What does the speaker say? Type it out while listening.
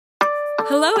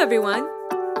Hello everyone!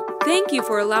 Thank you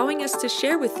for allowing us to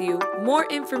share with you more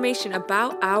information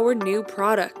about our new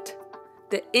product,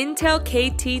 the EINTELL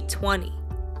KT-20.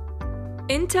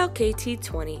 EINTELL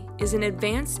KT-20 is an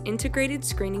advanced integrated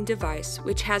screening device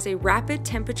which has a rapid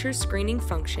temperature screening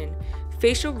function,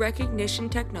 facial recognition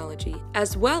technology,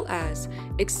 as well as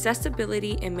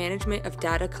accessibility and management of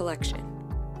data collection.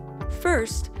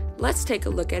 First, let's take a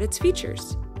look at its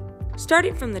features.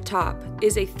 Starting from the top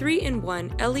is a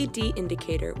 3-in-1 LED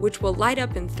indicator which will light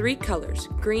up in 3 colors: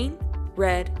 green,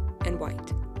 red, and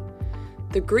white.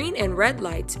 The green and red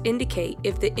lights indicate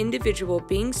if the individual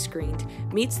being screened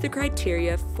meets the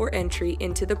criteria for entry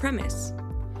into the premise.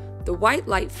 The white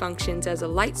light functions as a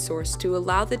light source to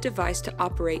allow the device to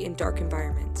operate in dark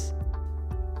environments.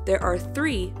 There are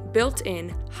 3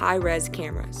 built-in high-res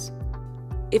cameras.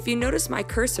 If you notice, my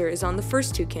cursor is on the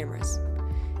first 2 cameras.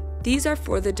 These are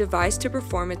for the device to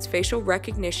perform its facial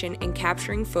recognition and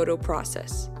capturing photo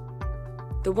process.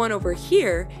 The one over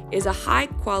here is a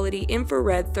high-quality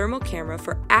infrared thermal camera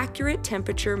for accurate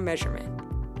temperature measurement.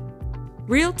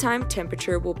 Real-time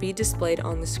temperature will be displayed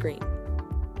on the screen.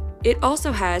 It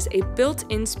also has a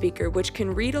built-in speaker which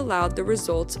can read aloud the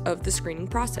results of the screening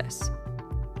process.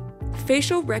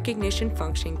 Facial recognition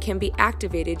function can be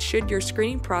activated should your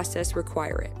screening process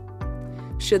require it.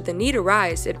 Should the need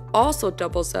arise, it also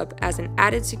doubles up as an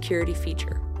added security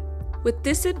feature. With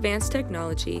this advanced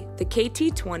technology, the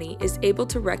KT-20 is able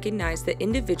to recognize the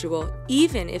individual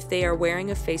even if they are wearing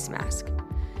a face mask.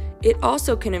 It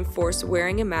also can enforce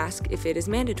wearing a mask if it is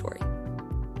mandatory.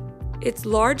 Its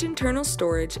large internal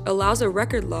storage allows a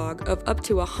record log of up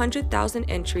to 100,000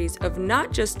 entries of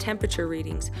not just temperature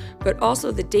readings, but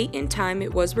also the date and time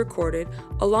it was recorded,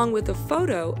 along with a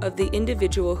photo of the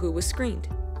individual who was screened.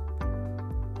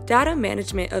 Data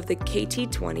management of the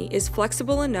KT-20 is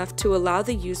flexible enough to allow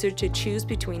the user to choose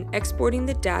between exporting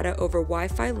the data over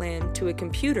Wi-Fi LAN to a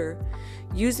computer,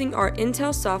 using our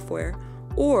EINTELL software,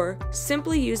 or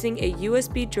simply using a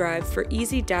USB drive for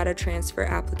easy data transfer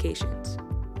applications.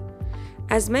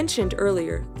 As mentioned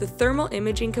earlier, the thermal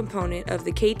imaging component of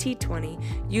the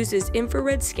KT-20 uses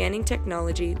infrared scanning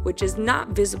technology which is not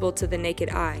visible to the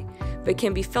naked eye, but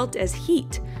can be felt as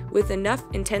heat with enough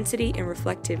intensity and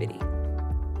reflectivity.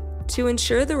 To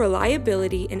ensure the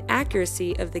reliability and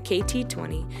accuracy of the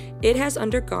KT-20, it has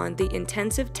undergone the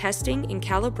intensive testing and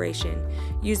calibration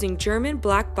using German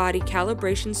black body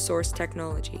calibration source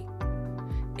technology.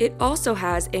 It also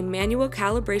has a manual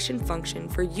calibration function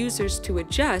for users to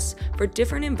adjust for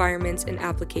different environments and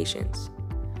applications.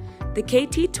 The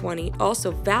KT-20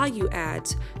 also value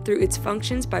adds through its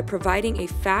functions by providing a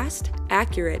fast,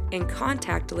 accurate, and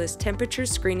contactless temperature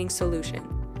screening solution.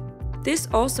 This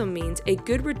also means a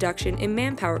good reduction in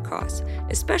manpower costs,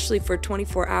 especially for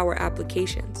 24-hour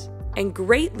applications, and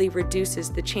greatly reduces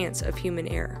the chance of human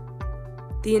error.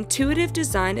 The intuitive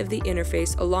design of the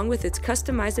interface, along with its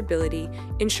customizability,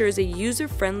 ensures a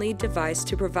user-friendly device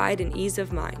to provide an ease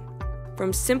of mind.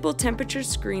 From simple temperature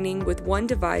screening with one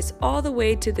device all the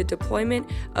way to the deployment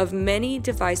of many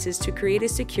devices to create a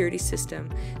security system,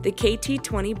 the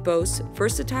KT-20 boasts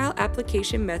versatile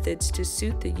application methods to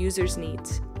suit the user's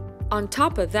needs. On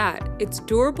top of that, its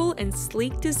durable and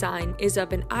sleek design is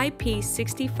of an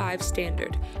IP65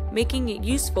 standard, making it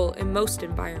useful in most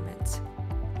environments.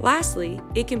 Lastly,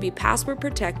 it can be password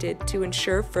protected to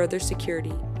ensure further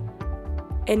security.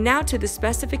 And now to the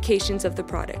specifications of the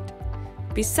product.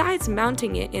 Besides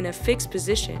mounting it in a fixed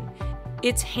position,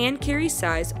 its hand carry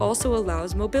size also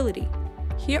allows mobility.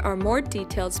 Here are more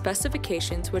detailed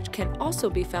specifications which can also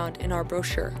be found in our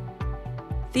brochure.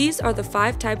 These are the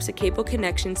 5 types of cable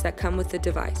connections that come with the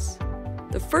device.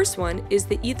 The first one is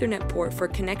the Ethernet port for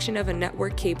connection of a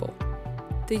network cable.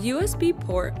 The USB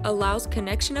port allows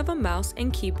connection of a mouse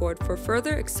and keyboard for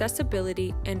further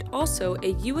accessibility, and also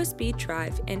a USB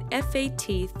drive and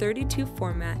FAT32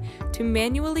 format to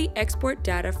manually export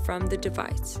data from the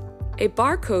device. A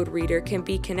barcode reader can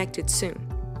be connected soon.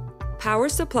 Power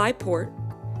supply port.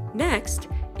 Next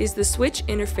is the switch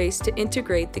interface to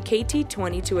integrate the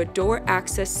KT-20 to a door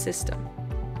access system.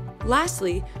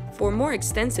 Lastly, for more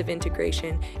extensive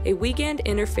integration, a WeGAN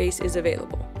interface is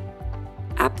available.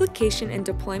 Application and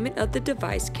deployment of the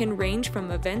device can range from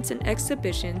events and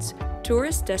exhibitions,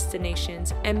 tourist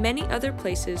destinations, and many other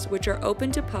places which are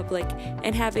open to public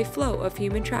and have a flow of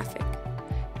human traffic.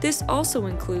 This also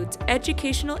includes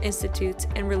educational institutes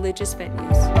and religious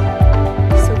venues.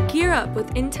 So gear up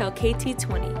with EINTELL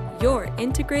KT-20, your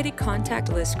integrated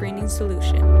contactless screening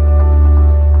solution.